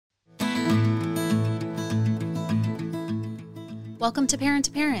Welcome to Parent,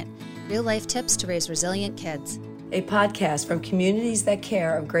 real-life tips to raise resilient kids. A podcast from communities that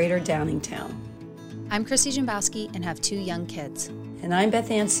care of Greater Downingtown. I'm Christy Jambowski and have 2 young kids. And I'm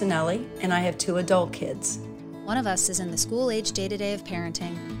Beth Ann Sinelli, and I have 2 adult kids. One of us is in the school-age day-to-day of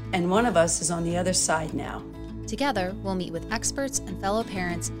parenting. And one of us is on the other side now. Together, we'll meet with experts and fellow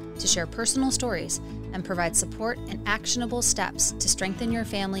parents to share personal stories and provide support and actionable steps to strengthen your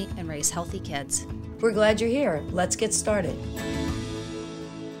family and raise healthy kids. We're glad you're here. Let's get started.